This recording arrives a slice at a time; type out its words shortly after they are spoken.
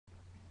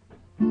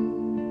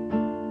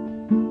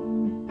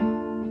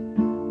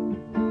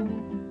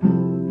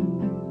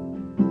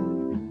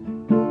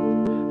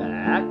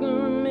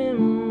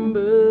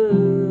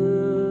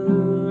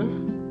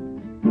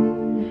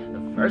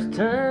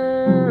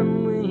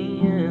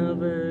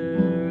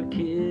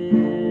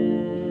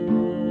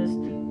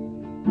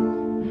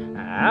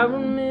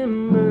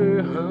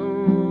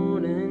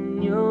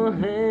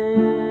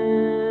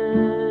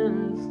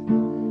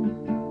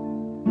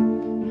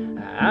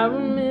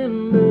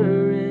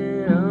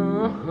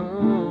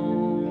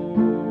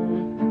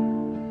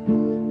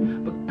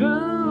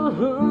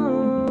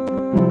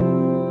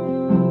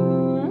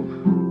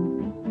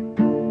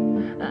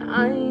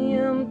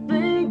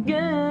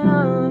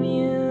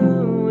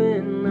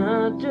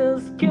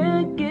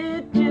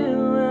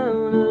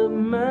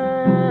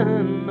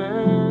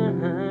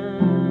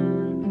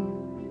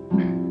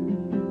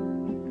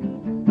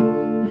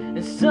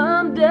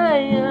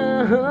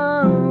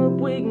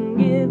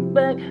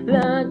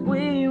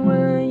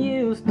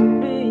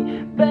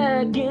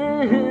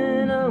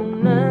thinking all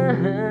night.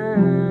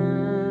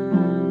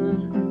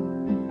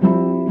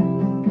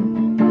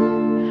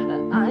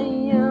 I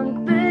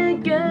am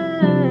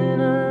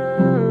thinking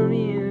of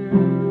you.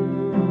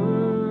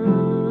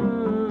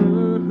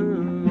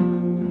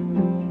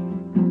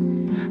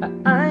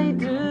 I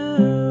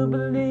do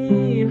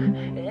believe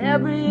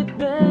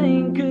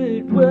everything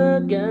could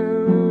work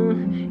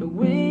out.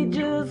 We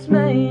just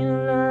made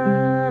a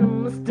lot of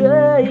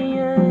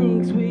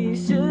mistakes we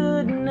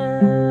should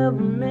never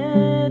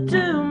meant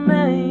to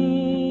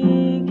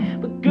make.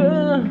 But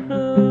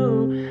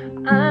girl,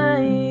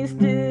 I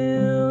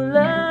still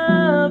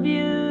love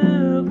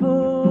you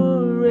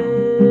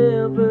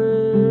forever,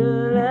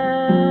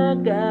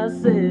 like I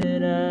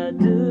said I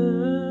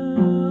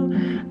do.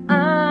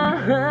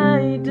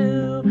 I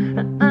do,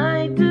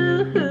 I do.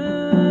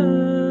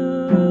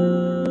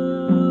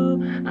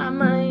 I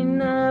might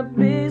not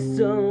be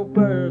so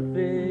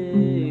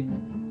perfect,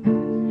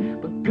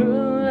 but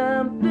girl,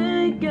 I'm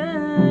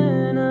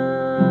thinking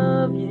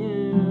of you.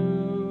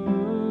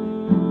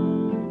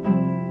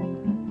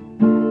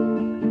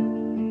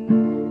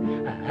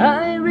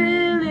 I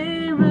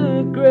really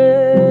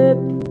regret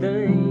the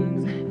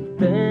things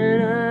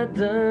that I've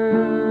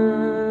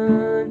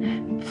done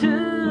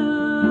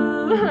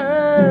to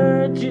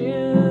hurt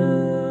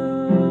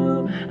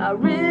you. I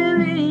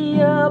really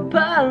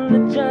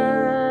apologize.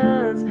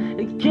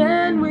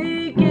 Can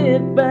we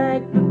get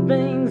back the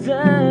things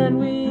that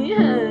we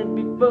had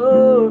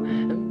before,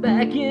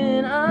 back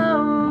in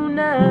 '09?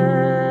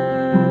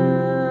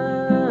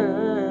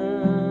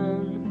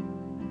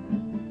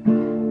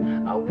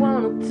 I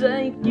wanna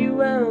take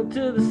you out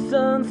to the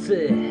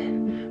sunset.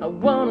 I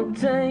wanna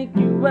take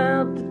you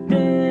out to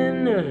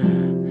dinner.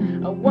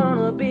 I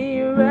wanna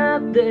be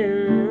right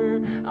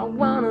there. I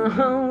wanna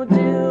hold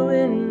you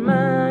in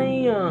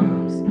my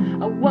arms.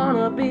 I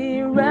wanna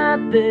be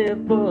right there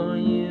for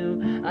you.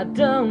 I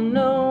don't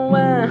know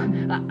why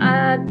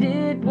I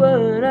did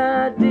what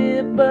I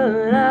did,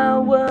 but I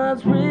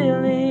was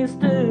really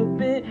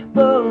stupid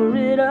for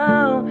it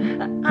all.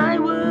 I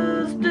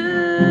was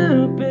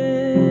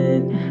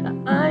stupid.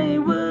 I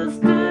was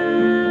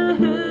stupid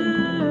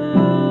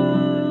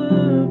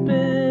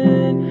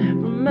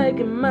for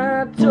making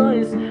my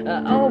choice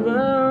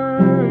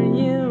over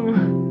you.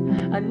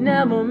 I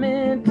never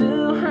meant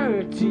to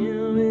hurt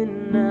you,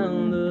 and now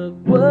look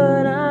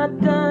what I've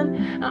done.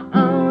 I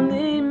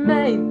only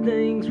made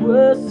things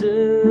worse,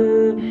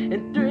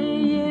 and 3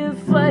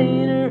 years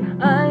later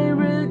I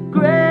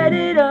regret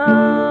it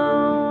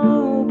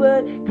all.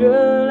 But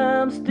girl,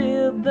 I'm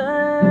still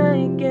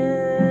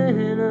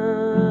thinking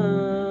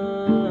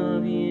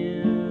of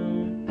you.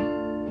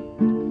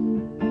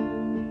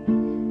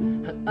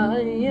 I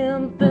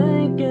am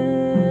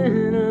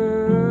thinking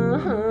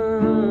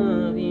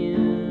of you.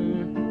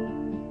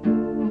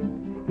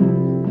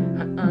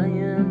 I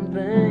am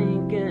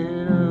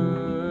thinking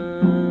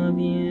of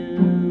you.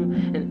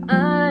 And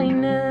I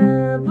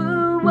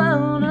never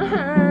wanna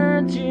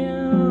hurt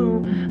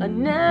you. I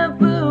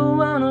never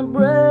wanna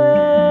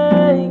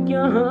break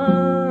your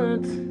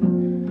heart.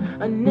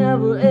 I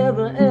never,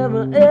 ever,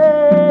 ever,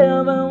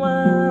 ever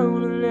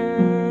wanna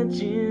let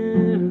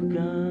you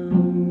go.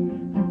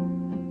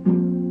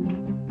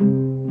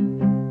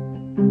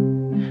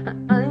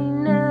 I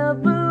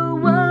never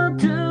want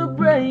to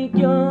break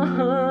your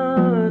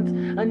heart.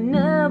 I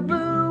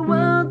never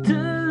want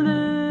to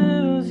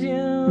lose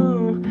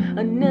you.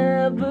 I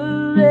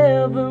never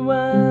ever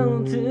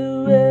want to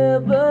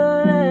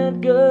ever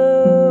let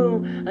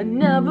go. I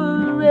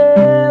never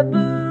ever